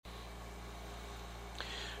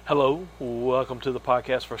Hello, welcome to the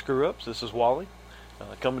podcast for Screw Ups. This is Wally,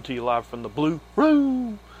 coming to you live from the Blue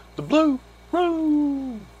Room. The Blue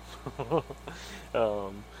Room. I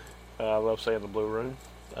love saying the Blue Room.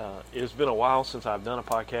 It's been a while since I've done a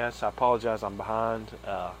podcast. I apologize, I'm behind.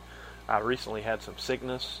 I recently had some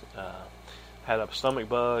sickness, had a stomach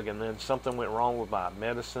bug, and then something went wrong with my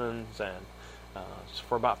medicines, and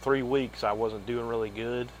for about 3 weeks I wasn't doing really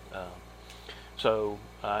good. So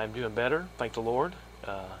I'm doing better, thank the Lord.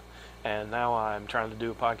 And now I'm trying to do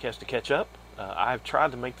a podcast to catch up. I've tried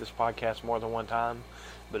to make this podcast more than one time,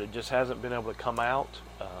 but it just hasn't been able to come out.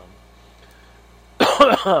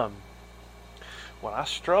 When I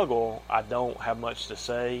struggle, I don't have much to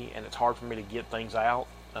say, and it's hard for me to get things out,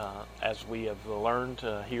 as we have learned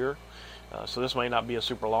here. So this may not be a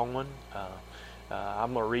super long one.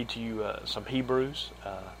 I'm going to read to you some Hebrews,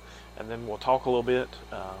 and then we'll talk a little bit.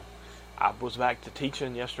 I was back to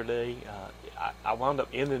teaching yesterday. I wound up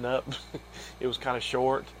ending up, it was kind of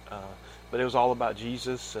short, but it was all about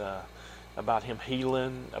Jesus, about Him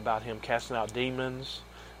healing, about Him casting out demons,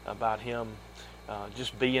 about Him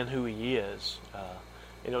just being who He is.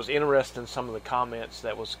 And it was interesting, some of the comments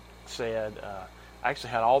that was said. I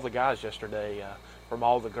actually had all the guys yesterday from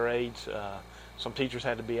all the grades. Some teachers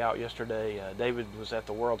had to be out yesterday. David was at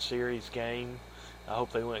the World Series game. I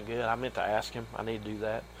hope they went good. I meant to ask him. I need to do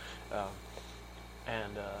that.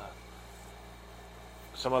 And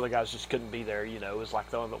some other guys just couldn't be there. It was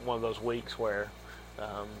like one of those weeks where,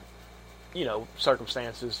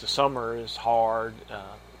 circumstances. The summer is hard.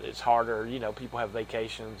 It's harder. People have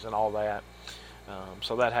vacations and all that.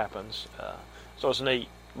 So that happens. So it's neat.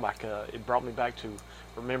 Like it brought me back to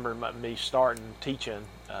remembering me starting teaching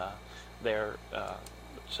there.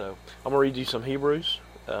 So I'm gonna read you some Hebrews.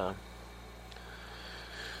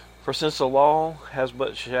 For since the law has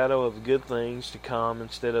but shadow of good things to come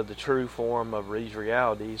instead of the true form of these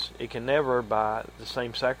realities, it can never, by the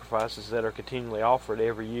same sacrifices that are continually offered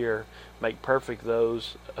every year, make perfect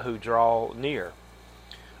those who draw near.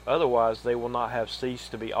 Otherwise, they will not have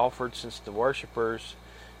ceased to be offered, since the worshippers,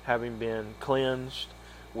 having been cleansed,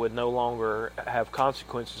 would no longer have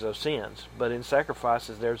consequences of sins. But in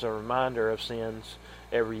sacrifices there's a reminder of sins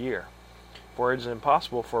every year. For it is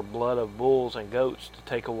impossible for blood of bulls and goats to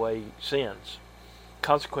take away sins.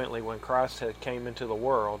 Consequently, when Christ had came into the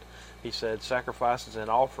world, He said, Sacrifices and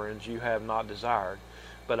offerings you have not desired,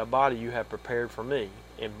 but a body you have prepared for me.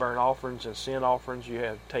 In burnt offerings and sin offerings you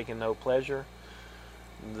have taken no pleasure.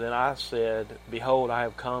 Then I said, Behold, I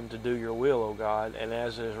have come to do your will, O God, and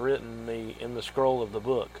as it is written in the scroll of the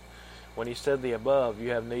book. When He said the above, you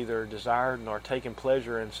have neither desired nor taken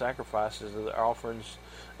pleasure in sacrifices of the offerings,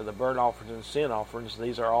 of the burnt offerings and sin offerings.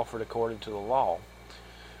 These are offered according to the law.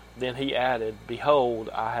 Then He added, Behold,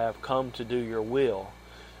 I have come to do your will.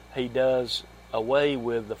 He does away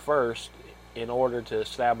with the first in order to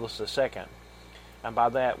establish the second. And by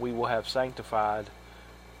that we will have sanctified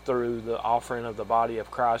through the offering of the body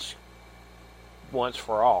of Christ once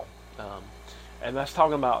for all. And that's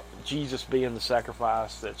talking about Jesus being the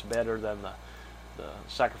sacrifice that's better than the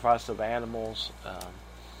sacrifice of animals.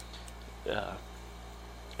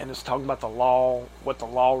 And it's talking about the law, what the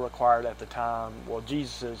law required at the time. Well,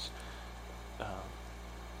 Jesus is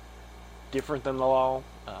different than the law.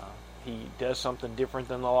 He does something different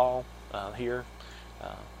than the law here.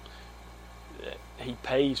 He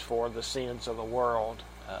pays for the sins of the world.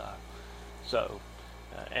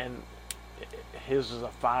 And His is a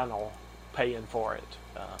final paying for it.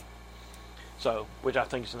 Which I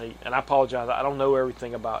think is neat. And I apologize, I don't know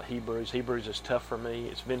everything about Hebrews. Hebrews is tough for me.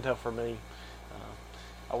 It's been tough for me.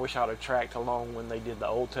 I wish I'd have tracked along when they did the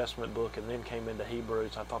Old Testament book and then came into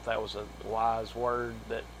Hebrews. I thought that was a wise word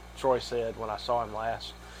that Troy said when I saw him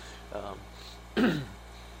last.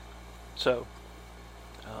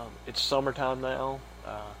 It's summertime now.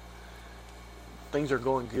 Things are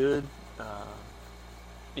going good. I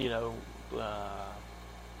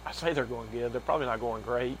say they're going good. They're probably not going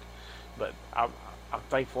great, but I'm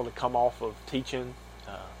thankful to come off of teaching.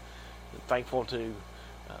 Thankful to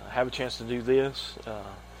have a chance to do this.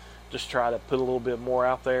 Just try to put a little bit more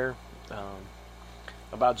out there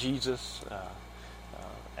about Jesus,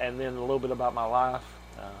 and then a little bit about my life.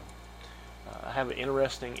 I have an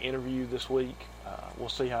interesting interview this week. We'll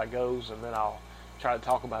see how it goes, and then I'll try to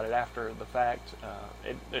talk about it after the fact.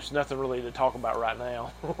 There's nothing really to talk about right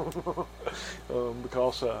now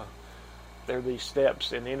because there are these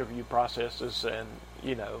steps in the interview processes, and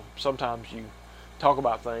sometimes you talk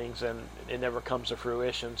about things and it never comes to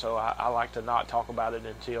fruition. So I like to not talk about it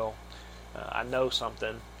until I know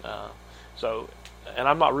something. And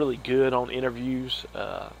I'm not really good on interviews.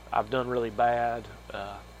 I've done really bad.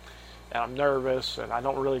 and I'm nervous, and I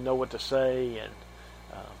don't really know what to say, and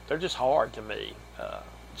they're just hard to me,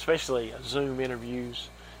 especially Zoom interviews.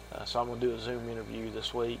 So I'm going to do a Zoom interview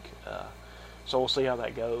this week. So we'll see how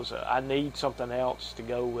that goes. I need something else to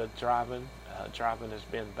go with driving. Driving has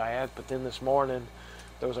been bad, but then this morning,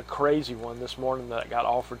 there was a crazy one this morning that got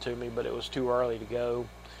offered to me, but it was too early to go.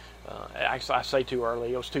 Actually, I say too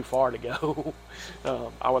early. It was too far to go.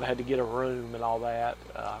 I would have had to get a room and all that.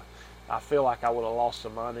 I feel like I would have lost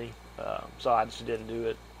some money, so I just didn't do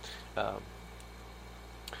it.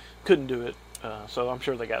 Couldn't do it, so I'm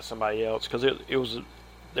sure they got somebody else, because it was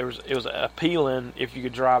appealing if you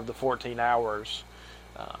could drive the 14 hours.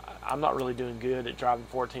 I'm not really doing good at driving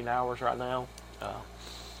 14 hours right now,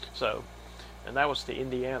 and that was to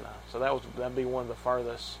Indiana, so that'd be one of the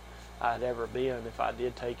furthest I'd ever been if I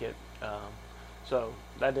did take it. So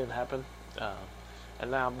that didn't happen,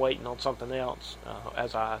 and now I'm waiting on something else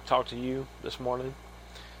as I talked to you this morning.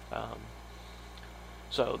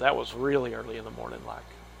 So that was really early in the morning, like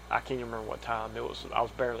I can't even remember what time it was. I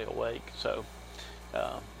was barely awake, so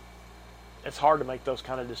it's hard to make those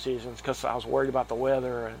kind of decisions because I was worried about the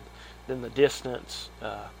weather and then the distance.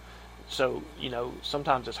 So,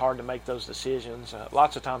 sometimes it's hard to make those decisions.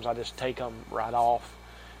 Lots of times I just take them right off.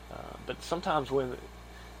 But sometimes when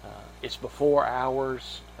it's before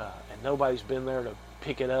hours and nobody's been there to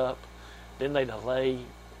pick it up, then they delay.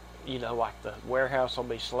 Like the warehouse will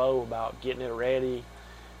be slow about getting it ready.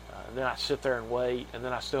 And then I sit there and wait, and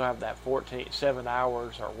then I still have that 7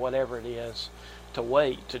 hours or whatever it is to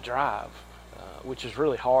wait to drive, which is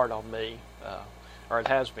really hard on me, or it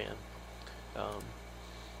has been.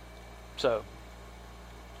 So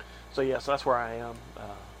yes, that's where I am.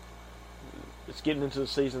 It's getting into the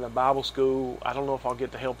season of Bible school. I don't know if I'll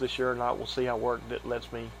get the help this year or not. We'll see how work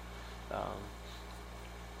lets me.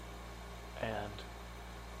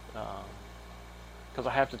 Because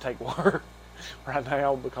I have to take work right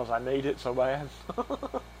now because I need it so bad.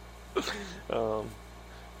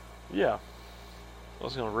 Yeah. I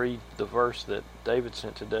was going to read the verse that David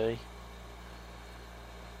sent today.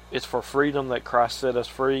 It's for freedom that Christ set us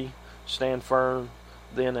free. Stand firm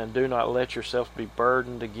then, and do not let yourself be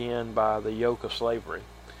burdened again by the yoke of slavery.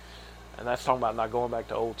 And that's talking about not going back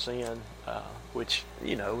to old sin, which,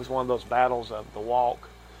 was one of those battles of the walk,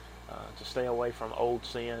 to stay away from old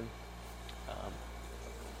sin.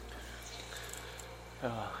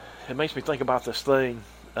 It makes me think about this thing.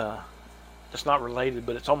 It's not related,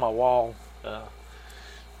 but it's on my wall.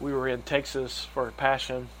 We were in Texas for a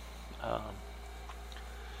Passion,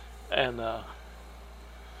 and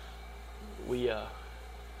we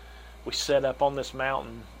set up on this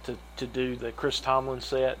mountain to do the Chris Tomlin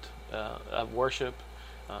set of worship.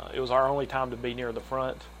 It was our only time to be near the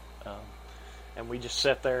front, and we just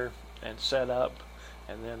sat there and set up,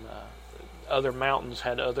 and then other mountains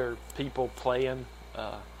had other people playing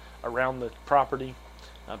around the property,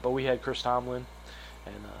 but we had Chris Tomlin,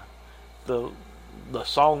 and the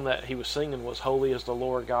song that he was singing was "Holy is the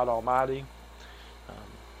Lord God Almighty,"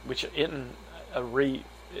 which isn't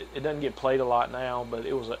it doesn't get played a lot now, but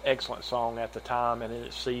it was an excellent song at the time and in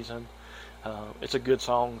its season. It's a good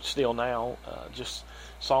song still now. Just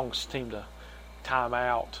songs seem to time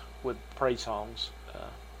out with praise songs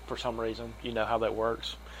for some reason. You know how that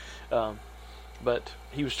works. But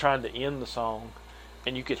he was trying to end the song,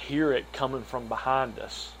 and you could hear it coming from behind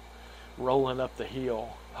us, rolling up the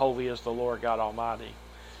hill. Holy is the Lord God Almighty.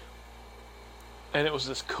 And it was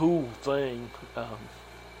this cool thing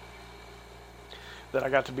that I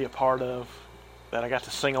got to be a part of, that I got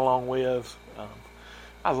to sing along with.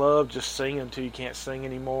 I love just singing until you can't sing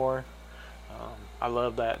anymore. I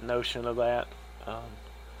love that notion of that.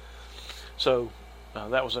 So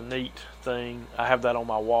that was a neat thing. I have that on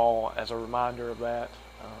my wall as a reminder of that.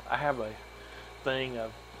 I have a thing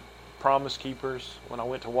of Promise Keepers when I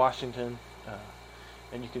went to Washington,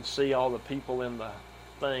 and you can see all the people in the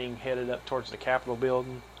thing headed up towards the Capitol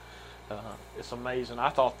building. It's amazing. I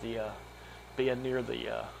thought the being near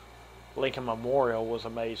the Lincoln Memorial was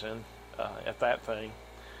amazing at that thing.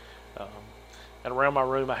 And around my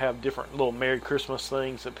room I have different little Merry Christmas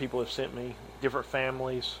things that people have sent me, different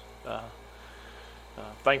families.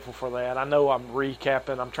 Thankful for that. I know I'm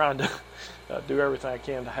recapping. I'm trying to do everything I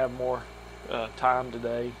can to have more time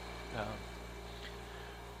today.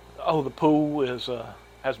 The pool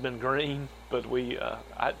has been green, but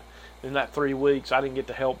in that 3 weeks I didn't get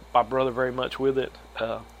to help my brother very much with it.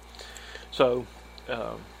 So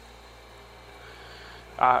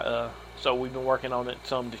we've been working on it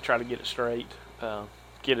some to try to get it straight,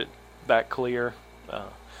 get it back clear.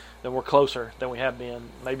 Then we're closer than we have been.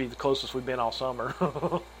 Maybe the closest we've been all summer,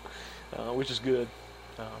 which is good.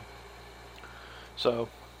 So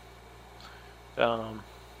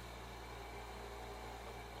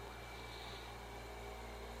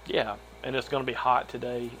Yeah, and it's going to be hot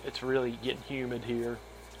today. It's really getting humid here.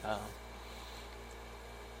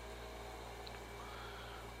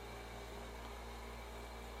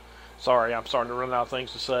 Sorry, I'm starting to run out of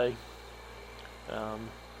things to say. I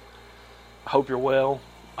hope you're well.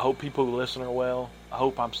 I hope people who listen are well. I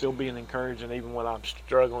hope I'm still being encouraging even when I'm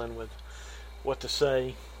struggling with what to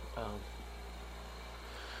say.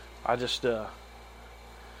 I just, I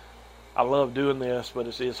love doing this, but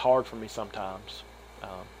it's hard for me sometimes.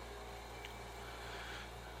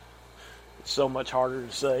 It's so much harder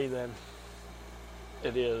to say than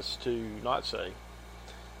it is to not say.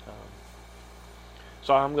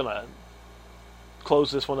 So I'm going to close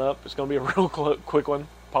this one up. It's going to be a real quick one.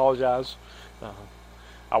 Apologize.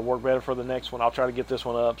 I'll work better for the next one. I'll try to get this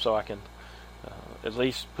one up so I can at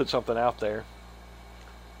least put something out there.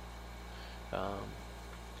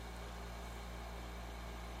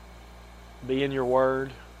 Be in your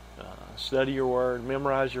word. Study your word.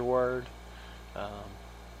 Memorize your word.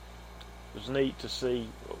 It was neat to see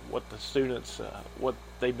what the students, what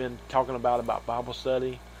they've been talking about Bible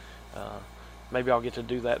study. Maybe I'll get to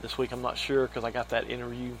do that this week. I'm not sure because I got that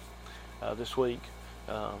interview this week.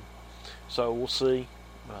 So we'll see.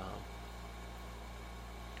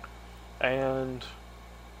 And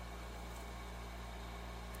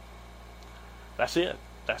that's it.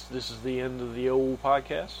 This is the end of the old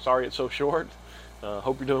podcast. Sorry it's so short.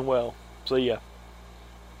 Hope you're doing well. See ya.